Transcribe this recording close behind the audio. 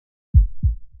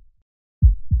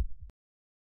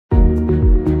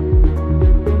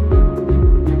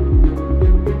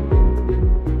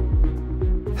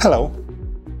Hello!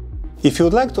 If you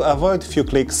would like to avoid few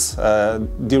clicks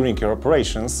during your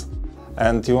operations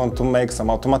and you want to make some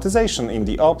automatization in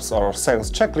the ops or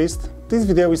sales checklist, this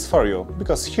video is for you,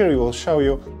 because here we will show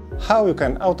you how you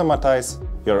can automatize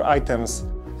your items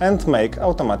and make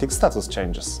automatic status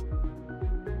changes.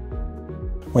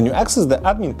 When you access the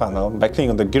admin panel by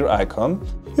clicking on the gear icon,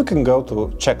 you can go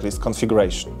to checklist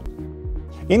configuration.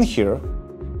 In here,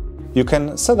 you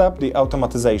can set up the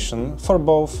automatization for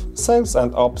both sales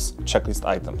and ops checklist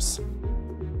items.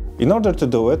 In order to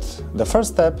do it, the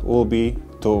first step will be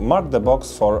to mark the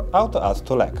box for Auto Add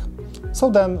to Leg. So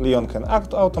then Leon can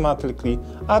automatically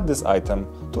add this item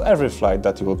to every flight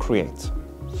that you will create.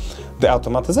 The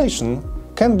automatization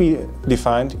can be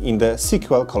defined in the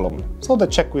SQL column, so the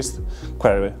checklist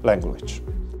query language.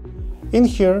 In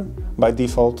here, by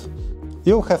default,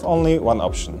 you'll have only one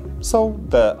option, so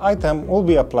the item will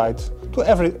be applied to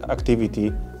every activity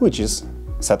which is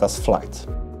set as flight.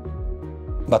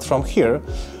 But from here,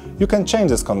 you can change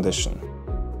this condition.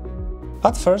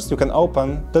 At first, you can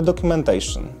open the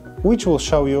documentation, which will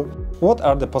show you what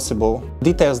are the possible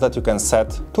details that you can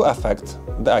set to affect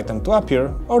the item to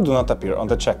appear or do not appear on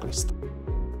the checklist.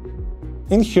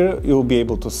 In here, you will be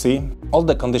able to see all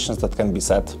the conditions that can be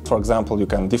set. For example, you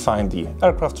can define the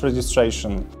aircraft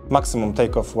registration, maximum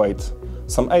takeoff weight,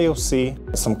 some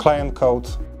AOC, some client code,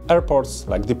 airports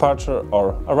like departure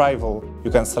or arrival.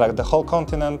 You can select the whole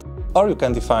continent, or you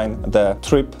can define the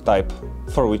trip type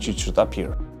for which it should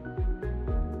appear.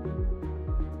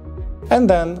 And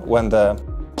then, when the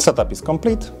setup is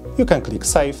complete, you can click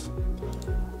Save,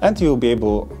 and you will be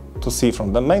able to see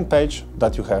from the main page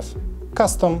that you have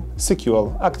Custom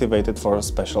SQL activated for a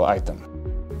special item.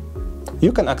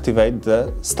 You can activate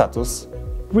the status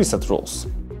reset rules.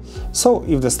 So,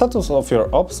 if the status of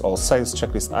your ops or sales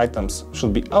checklist items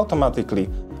should be automatically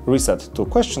reset to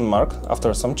question mark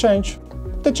after some change,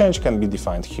 the change can be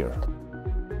defined here.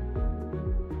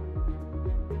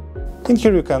 In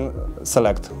here you can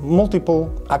select multiple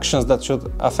actions that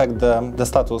should affect the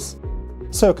status,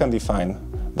 so you can define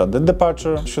that the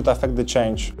departure should affect the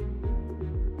change,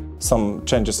 some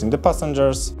changes in the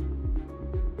passengers,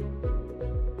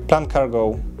 planned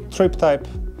cargo, trip type,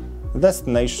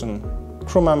 destination,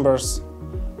 crew members,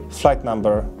 flight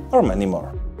number, or many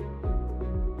more.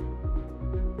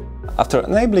 After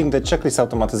enabling the checklist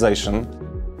automatization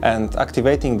and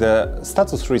activating the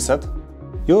status reset,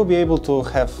 you will be able to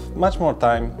have much more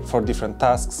time for different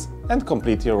tasks and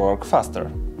complete your work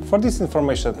faster. For this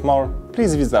information and more,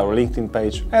 please visit our LinkedIn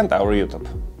page and our YouTube.